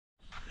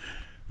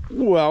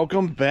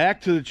Welcome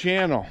back to the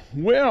channel.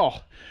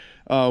 Well,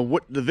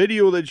 what the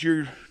video that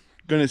you're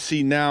gonna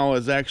see now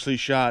is actually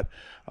shot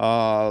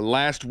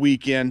last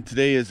weekend.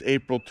 Today is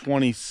April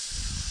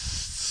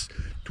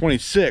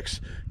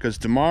 26th, because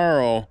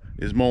tomorrow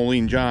is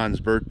Moline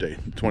John's birthday,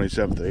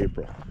 27th of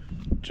April,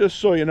 just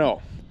so you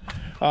know.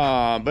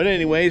 But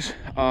anyways,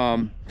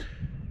 the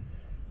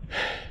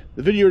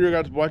video you're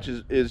about to watch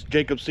is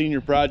Jacob's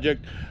senior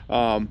project.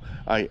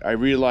 I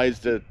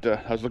realized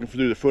that I was looking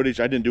through the footage.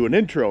 I didn't do an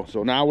intro,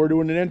 so now we're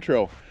doing an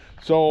intro.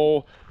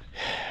 So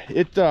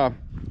it's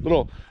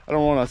little, I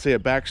don't want to say a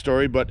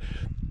backstory, but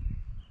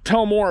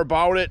tell more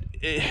about it.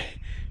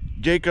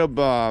 Jacob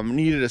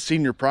needed a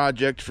senior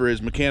project for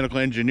his mechanical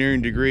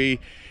engineering degree,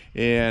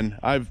 and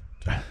I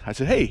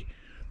said, hey,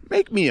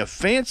 make me a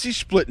fancy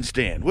splitting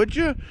stand, would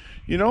you?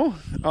 You know,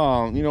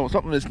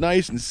 something that's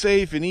nice and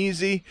safe and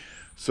easy.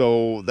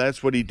 So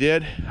that's what he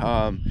did.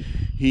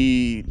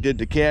 He did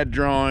the CAD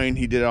drawing,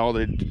 he did all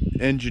the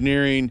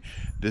engineering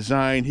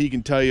design. He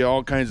can tell you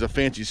all kinds of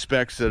fancy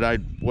specs that I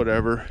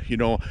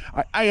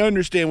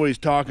understand what he's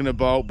talking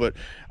about, but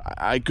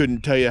I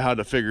couldn't tell you how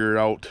to figure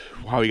out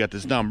how he got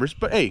his numbers.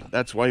 But hey,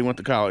 that's why he went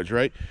to college,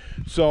 right?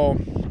 So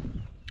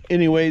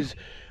anyways,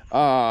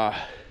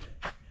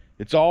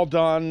 it's all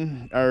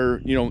done, or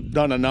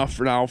done enough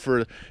for now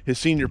for his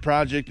senior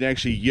project. And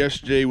actually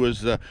yesterday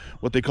was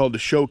what they called the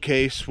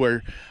showcase,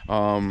 where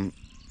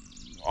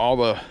all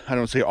the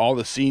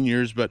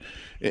seniors, but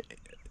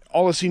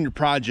all the senior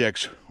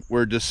projects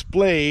were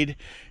displayed,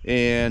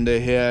 and they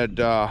had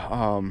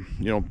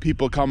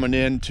people coming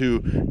in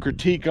to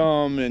critique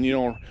them, and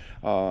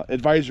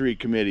advisory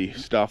committee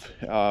stuff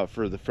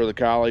for the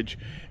college.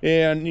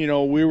 And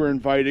we were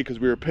invited because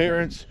we were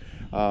parents.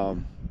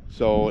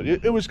 So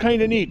it was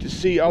kind of neat to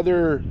see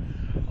other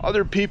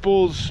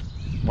people's,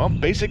 well,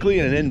 basically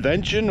an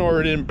invention or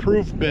an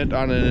improvement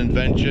on an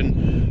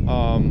invention.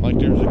 Like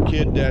there was a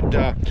kid that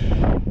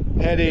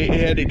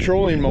had a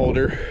trolling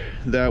motor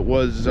that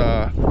was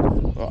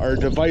our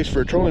device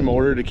for a trolling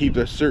motor to keep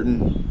a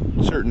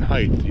certain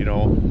height,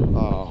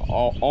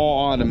 all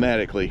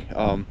automatically.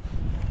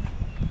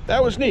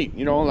 That was neat,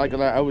 like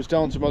I was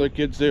telling some other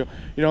kids there,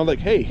 like,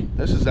 hey,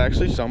 this is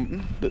actually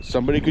something that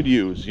somebody could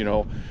use,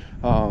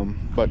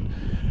 but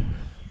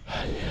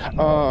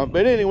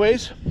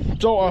anyways,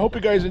 so I hope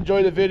you guys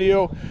enjoy the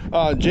video.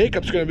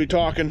 Jacob's going to be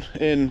talking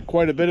in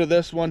quite a bit of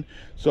this one.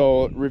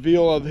 So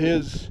reveal of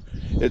his,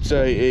 it's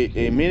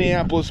a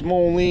Minneapolis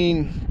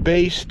Moline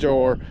based,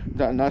 or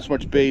not so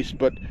much based,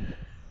 but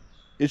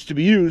it's to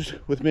be used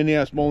with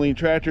Minneapolis Moline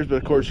tractors, but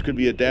of course it could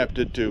be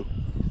adapted to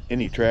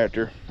any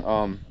tractor.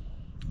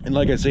 And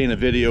like I say in the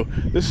video,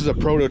 this is a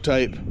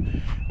prototype.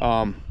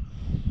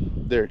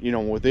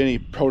 With any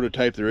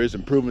prototype there is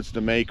improvements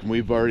to make, and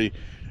we've already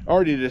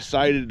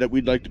decided that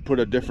we'd like to put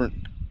a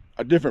different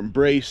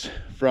brace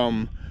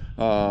from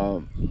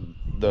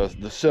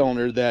the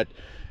cylinder, that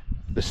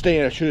the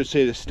stand, I should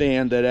say the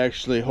stand that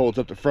actually holds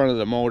up the front of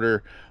the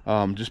motor.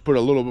 Just put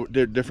a little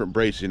bit different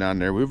bracing on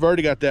there. We've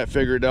already got that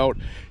figured out,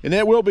 and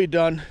that will be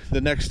done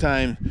the next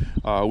time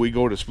we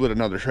go to split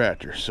another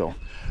tractor. So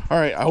all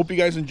right, I hope you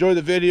guys enjoy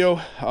the video.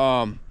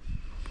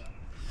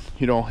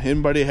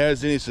 Anybody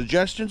has any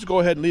suggestions, go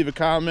ahead and leave a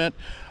comment.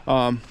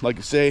 Like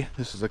I say,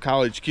 this is a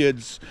college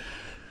kid's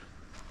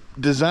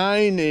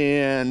design,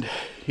 and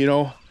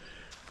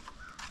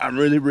I'm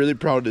really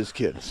proud of this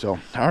kid. So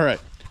all right.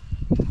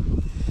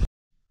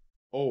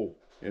 Oh,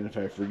 and if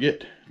I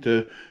forget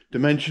to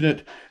mention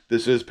it,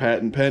 this is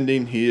patent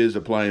pending. He is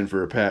applying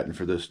for a patent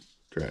for this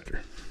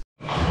tractor.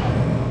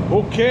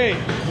 Okay,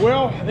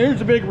 well,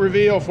 here's a big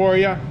reveal for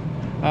you.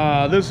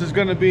 This is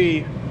going to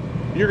be,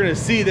 you're going to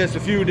see this a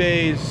few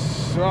days,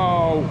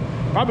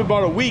 probably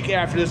about a week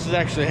after this has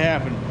actually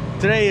happened.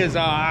 Today is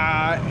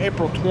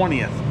April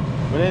 20th.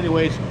 But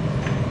anyways,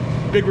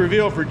 big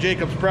reveal for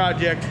Jacob's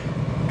project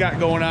got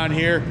going on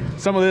here.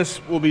 Some of this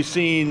will be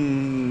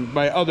seen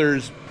by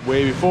others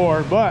way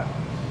before, but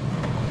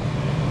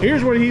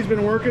here's what he's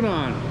been working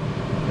on.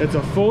 It's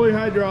a fully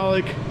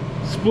hydraulic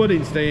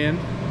splitting stand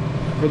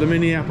for the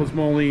Minneapolis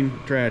Moline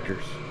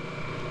tractors.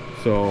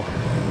 So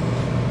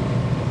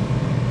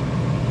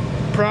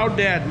proud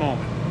dad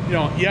moment.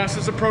 Yes,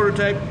 it's a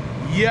prototype.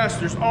 Yes,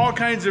 there's all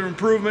kinds of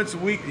improvements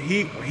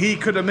he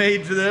could have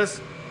made to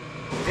this,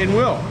 and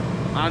will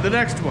on the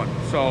next one.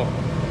 So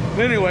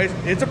anyways,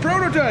 it's a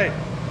prototype.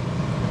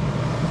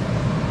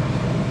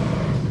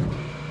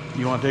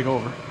 You want to take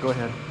over? Go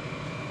ahead.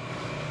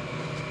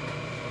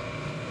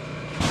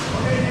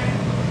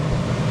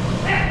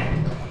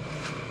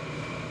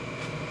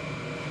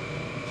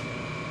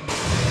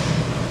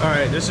 All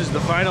right, this is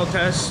the final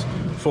test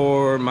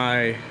for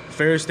my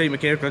Ferris State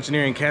Mechanical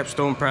Engineering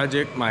capstone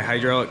project, my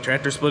hydraulic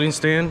tractor splitting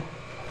stand.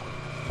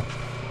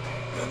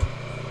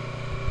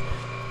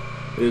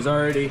 It is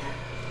already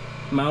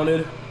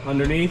mounted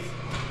underneath.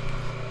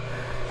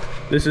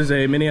 This is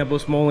a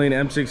Minneapolis Moline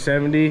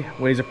M670,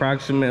 weighs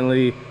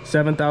approximately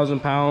 7,000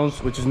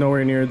 pounds, which is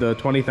nowhere near the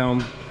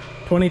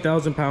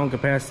 20,000 pound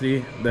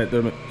capacity that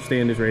the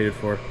stand is rated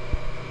for.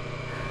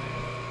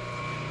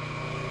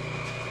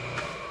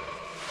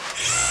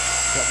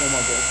 No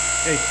more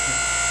bolts. Hey.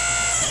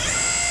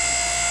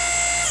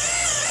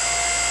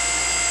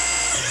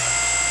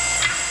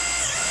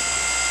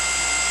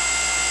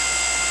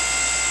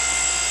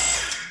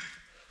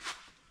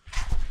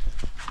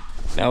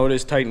 Now it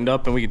is tightened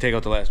up and we can take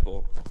out the last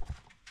bolt.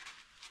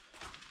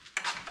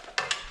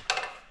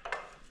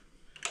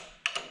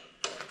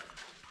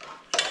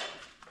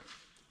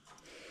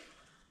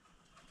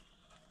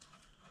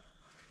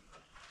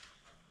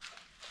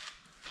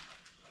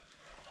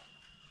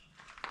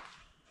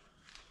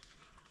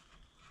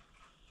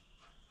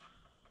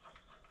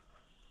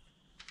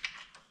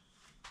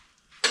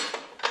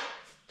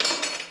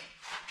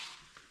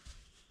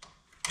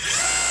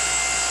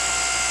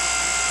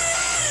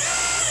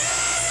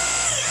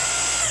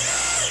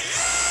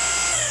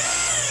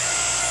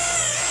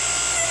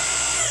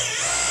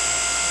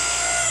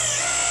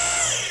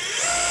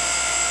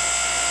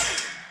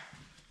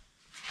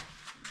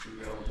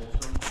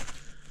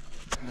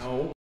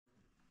 No.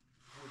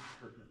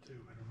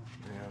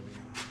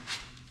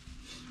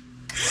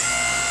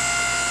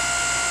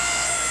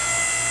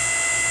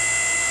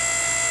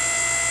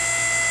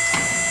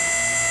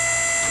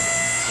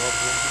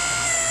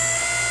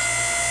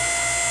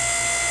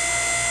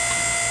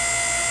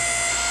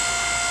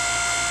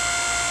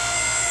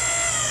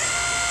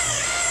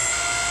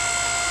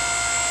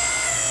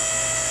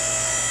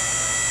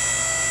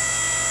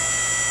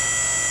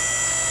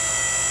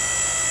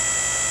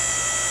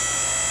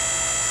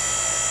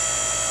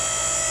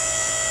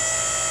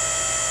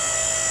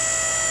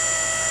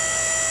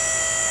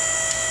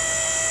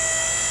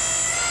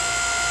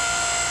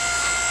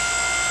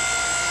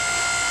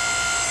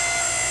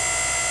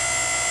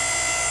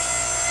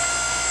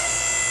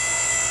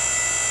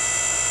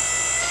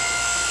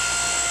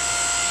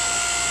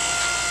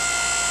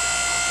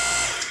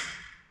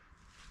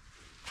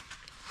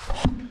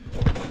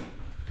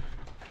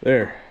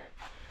 There.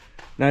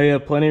 Now you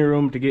have plenty of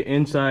room to get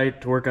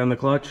inside to work on the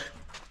clutch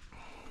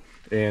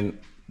and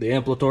the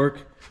amplitorque.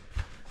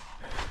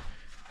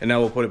 And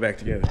now we'll put it back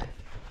together.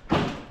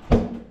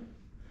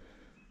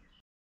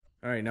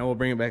 Alright, now we'll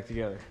bring it back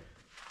together.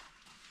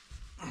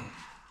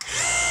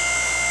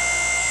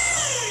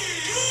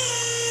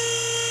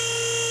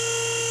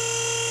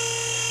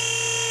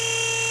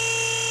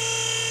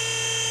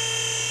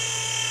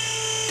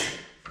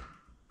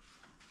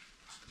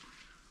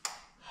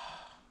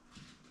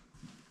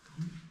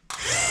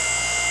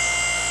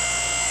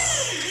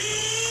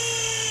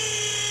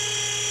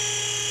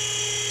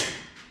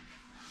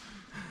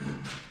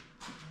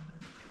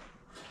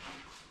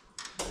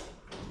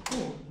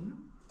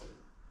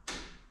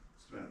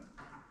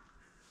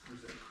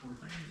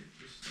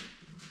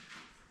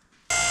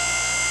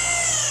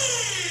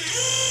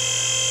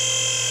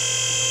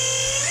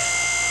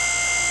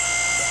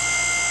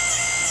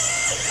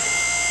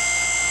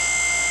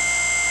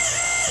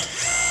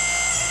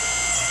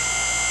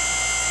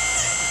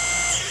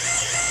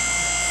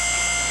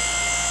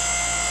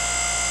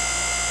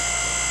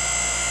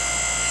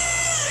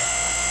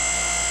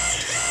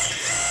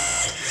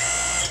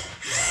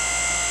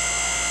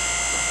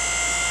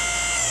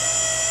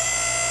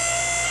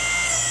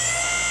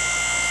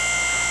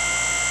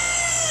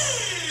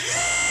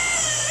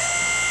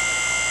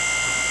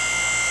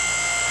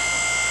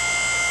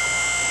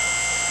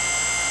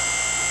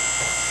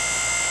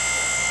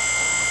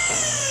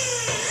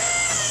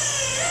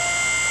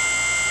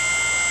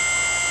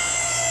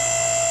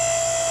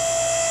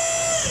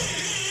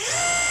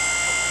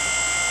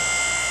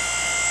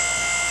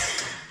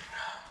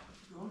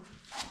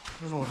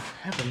 I don't know what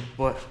happened,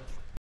 but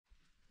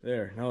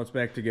there, now it's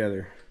back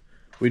together.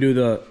 We do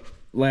the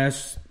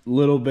last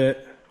little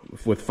bit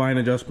with fine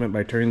adjustment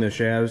by turning the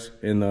shafts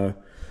in the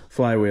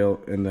flywheel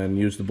and then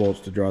use the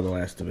bolts to draw the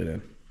last of it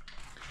in.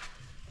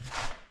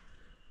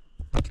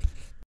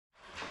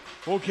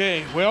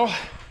 Okay, well,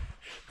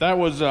 that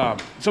was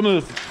some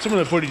of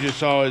the footage you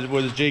saw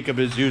was Jacob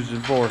is using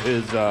for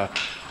his not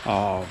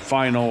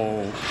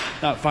final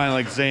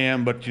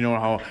exam, but you know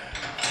how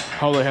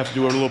they have to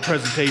do a little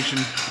presentation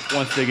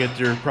once they get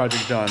their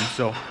project done.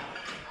 So,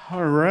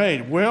 all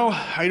right, well,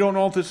 I don't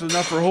know if this is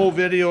enough for a whole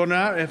video or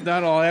not. If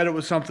not, I'll add it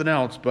with something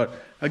else. But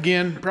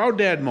again, proud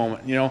dad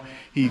moment. You know,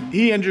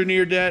 he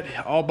engineered that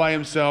all by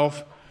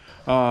himself.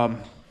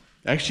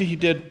 Actually, he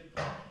did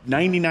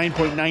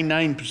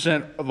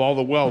 99.99% of all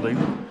the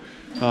welding.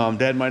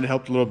 Dad might have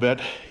helped a little bit,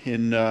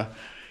 and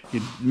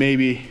he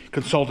maybe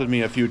consulted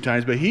me a few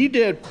times, but he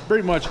did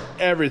pretty much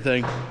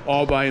everything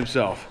all by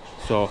himself.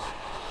 So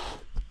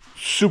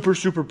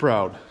super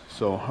proud.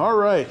 So all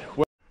right,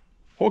 well,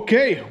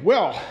 okay,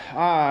 well,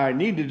 I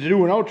needed to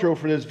do an outro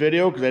for this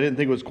video because I didn't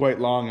think it was quite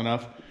long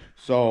enough.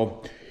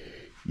 So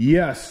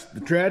yes,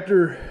 the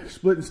tractor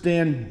split and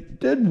stand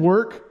did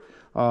work.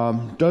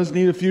 Does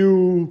need a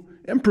few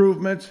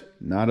improvements,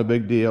 not a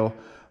big deal.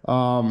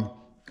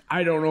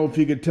 I don't know if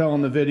you could tell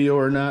in the video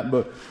or not,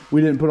 but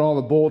we didn't put all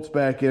the bolts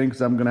back in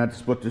because I'm gonna have to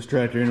split this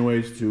tractor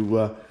anyways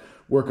to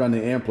work on the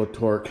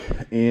amplitorque.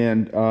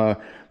 And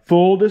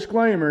full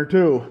disclaimer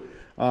too,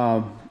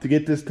 to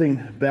get this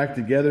thing back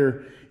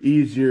together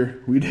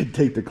easier. We did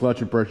take the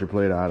clutch and pressure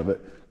plate out of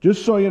it,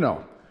 just so you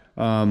know.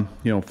 You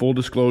know, full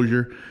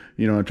disclosure,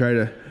 you know, I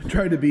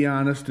try to be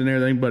honest and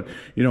everything, but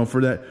you know,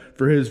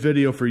 for his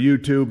video for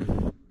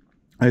YouTube,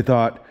 I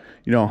thought,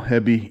 you know,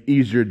 it'd be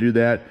easier to do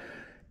that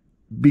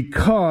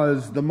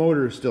because the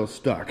motor is still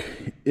stuck.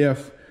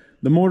 If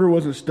the motor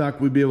wasn't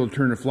stuck, we'd be able to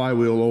turn the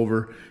flywheel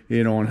over,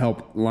 you know, and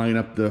help line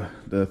up the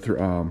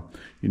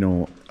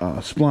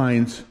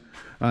splines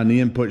on the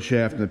input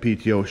shaft and the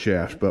PTO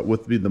shaft. But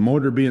with the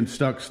motor being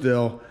stuck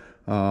still,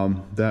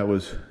 that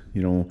was,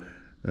 you know,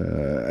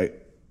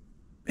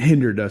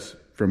 hindered us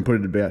from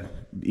putting it back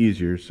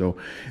easier. So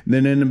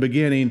then in the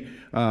beginning,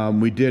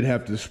 we did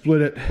have to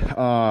split it,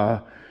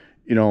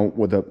 you know,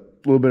 with a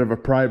little bit of a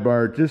pry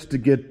bar just to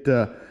get,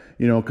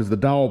 you know, because the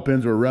dowel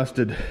pins were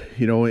rusted,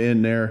 you know,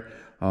 in there,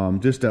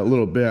 just a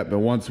little bit. But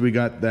once we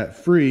got that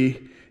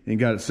free and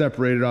got it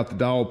separated off the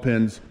dowel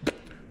pins,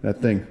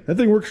 that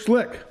thing works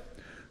slick.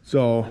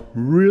 So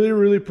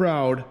really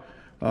proud.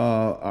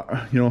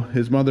 You know,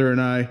 his mother and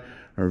I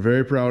are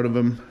very proud of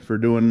him for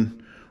doing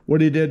what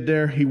he did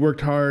there. He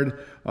worked hard.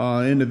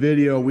 In the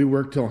video, we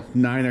worked till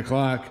 9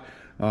 o'clock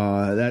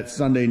that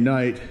Sunday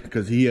night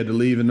because he had to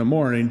leave in the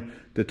morning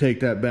to take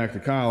that back to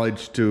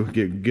college to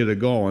get it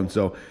going.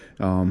 So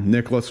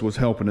Nicholas was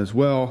helping as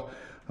well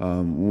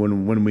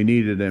when we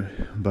needed him.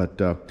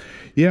 But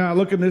yeah,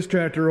 looking this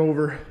tractor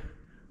over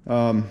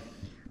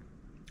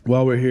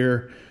while we're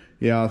here,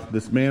 yeah,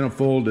 this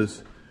manifold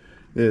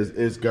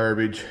is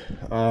garbage.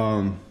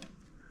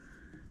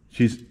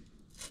 She's,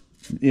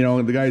 you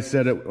know, the guy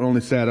said it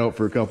only sat out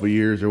for a couple of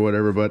years or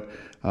whatever, but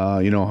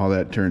you know how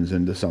that turns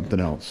into something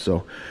else.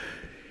 So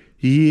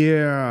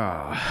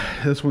yeah,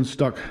 this one's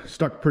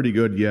stuck pretty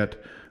good yet.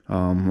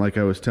 Like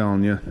I was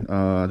telling you,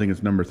 I think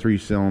it's number 3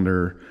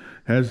 cylinder,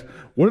 has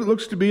what it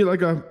looks to be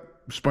like a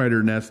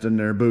spider nest in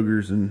there,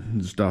 boogers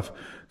and stuff.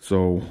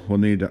 So we'll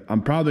need to,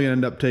 I'm probably gonna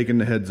end up taking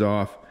the heads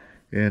off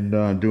and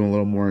doing a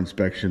little more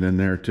inspection in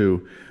there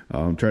too.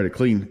 Try to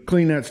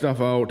clean that stuff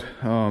out.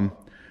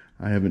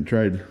 I haven't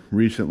tried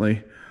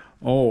recently.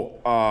 Oh,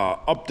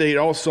 update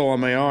also on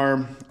my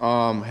arm.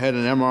 Had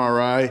an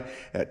MRI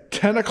at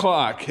 10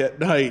 o'clock at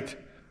night,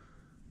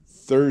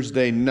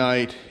 Thursday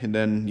night, and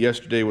then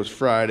yesterday was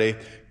Friday.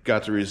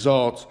 Got the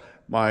results.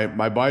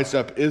 My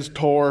bicep is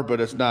tore,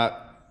 but it's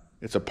not,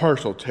 it's a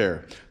partial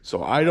tear.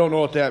 So I don't know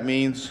what that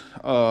means.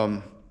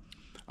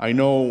 I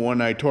know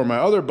when I tore my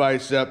other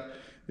bicep,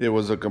 it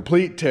was a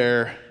complete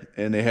tear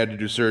and they had to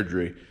do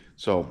surgery.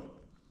 So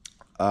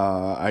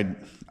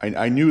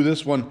I knew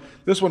this one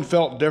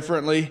felt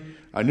differently.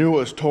 I knew it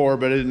was tore,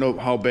 but I didn't know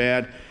how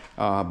bad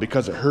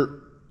because it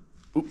hurt.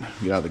 Oop,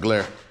 get out of the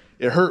glare.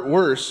 It hurt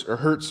worse, or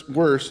hurts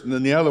worse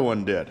than the other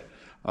one did,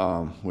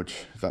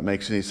 which, if that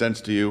makes any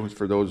sense to you,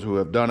 for those who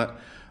have done it.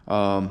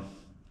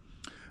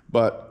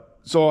 But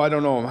so I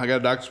don't know. I got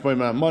a doctor's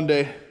appointment on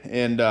Monday,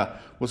 and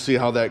we'll see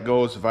how that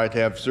goes. If I have to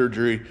have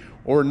surgery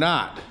or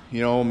not,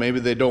 you know, maybe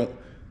they don't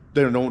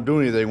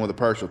do anything with a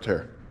partial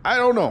tear. I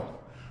don't know.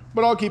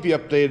 But I'll keep you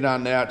updated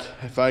on that.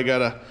 If I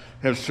gotta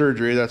have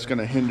surgery, that's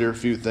gonna hinder a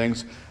few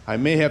things. I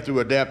may have to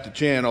adapt the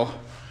channel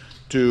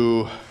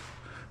to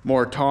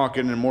more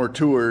talking and more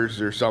tours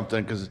or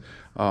something, because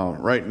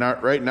right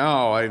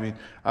now, I mean,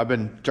 I've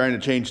been trying to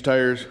change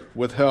tires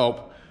with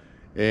help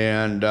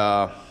and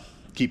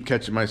keep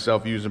catching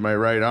myself using my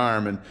right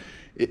arm, and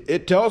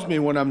it tells me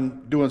when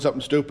I'm doing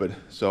something stupid.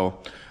 So,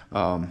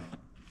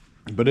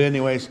 but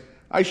anyways,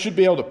 I should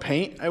be able to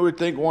paint, I would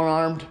think,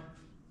 one-armed,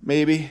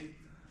 maybe.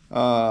 You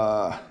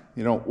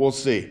know, we'll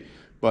see.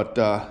 But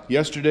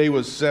yesterday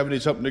was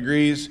 70-something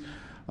degrees.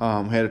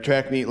 Had a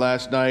track meet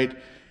last night,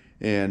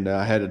 and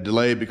had a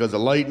delay because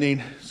of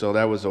lightning, so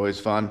that was always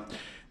fun.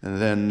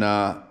 And then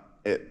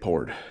it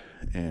poured,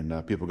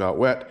 and people got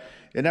wet.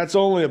 And that's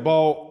only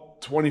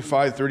about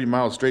 25, 30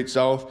 miles straight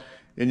south.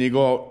 And you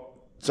go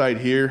outside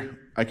here,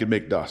 I could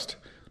make dust.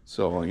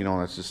 So, you know,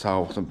 that's just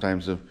how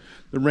sometimes the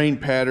rain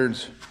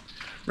patterns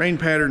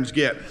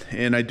get.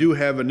 And I do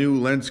have a new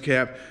lens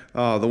cap.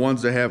 The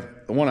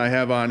one I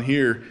have on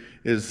here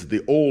is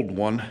the old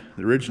one,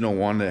 the original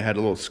one that had a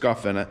little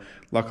scuff in it.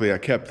 Luckily I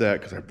kept that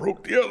because I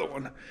broke the other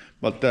one.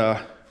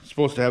 But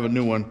supposed to have a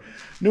new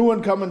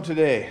one coming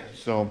today.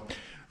 So,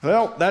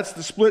 well, that's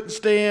the split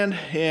stand,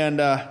 and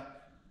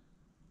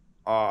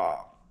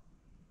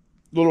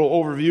little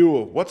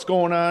overview of what's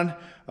going on.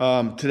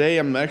 Today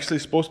I'm actually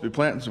supposed to be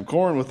planting some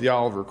corn with the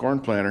Oliver corn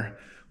planter.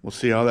 We'll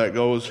see how that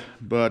goes.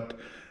 But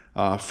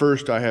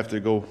first I have to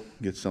go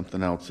get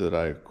something else that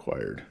I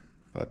acquired.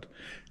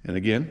 And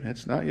again,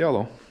 it's not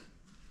yellow,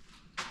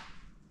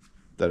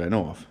 that I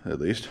know of, at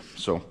least.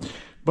 So,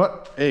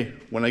 but hey,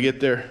 when I get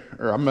there,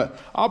 or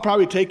I'll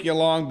probably take you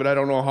along, but I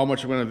don't know how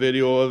much I'm going to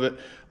video of it.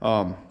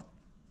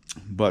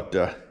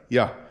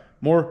 Yeah,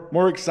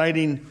 more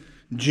exciting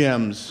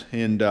gems,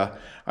 and I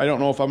don't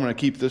know if I'm going to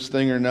keep this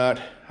thing or not.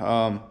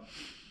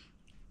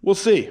 We'll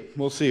see. It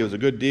was a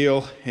good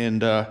deal,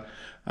 and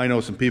I know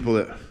some people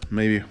that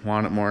maybe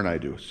want it more than I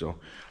do. So,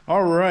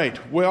 all right.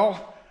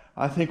 Well,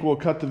 I think we'll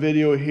cut the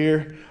video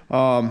here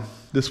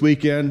this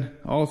weekend.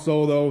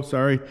 Also, though,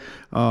 sorry,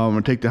 I'm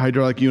gonna take the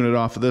hydraulic unit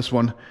off of this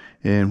one,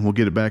 and we'll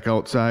get it back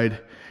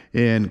outside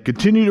and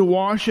continue to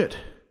wash it.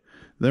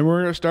 Then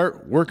we're gonna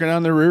start working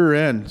on the rear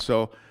end.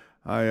 So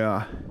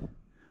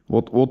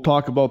we'll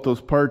talk about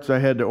those parts I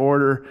had to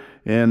order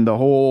and the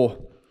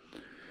whole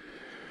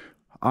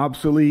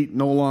obsolete,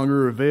 no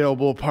longer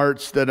available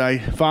parts that I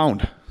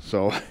found.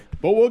 So,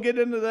 but we'll get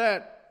into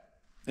that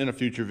in a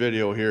future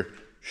video here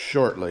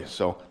shortly.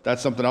 So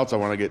that's something else I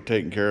want to get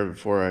taken care of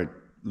before I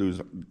lose,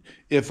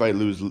 if I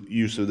lose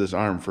use of this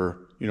arm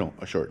for, you know,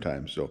 a short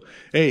time. So,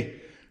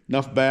 hey,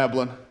 enough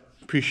babbling.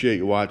 Appreciate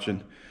you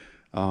watching.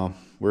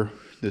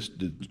 This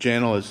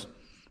channel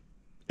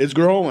is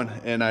growing,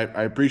 and I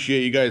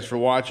appreciate you guys for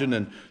watching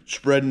and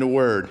spreading the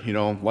word, you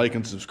know,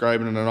 liking,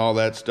 subscribing, and all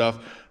that stuff.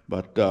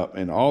 But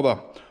and all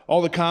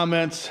the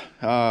comments,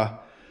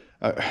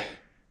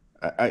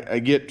 I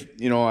get,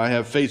 you know, I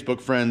have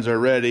Facebook friends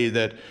already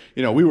that,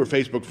 you know, we were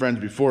Facebook friends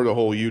before the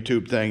whole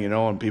YouTube thing, you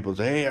know, and people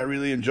say, hey, I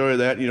really enjoy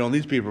that, you know, and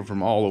these people are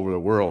from all over the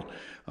world.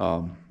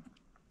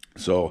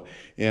 So,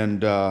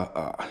 and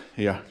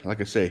yeah,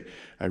 like I say,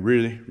 I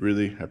really,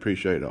 really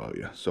appreciate all of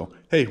you. So,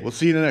 hey, we'll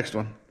see you in the next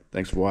one.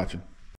 Thanks for watching.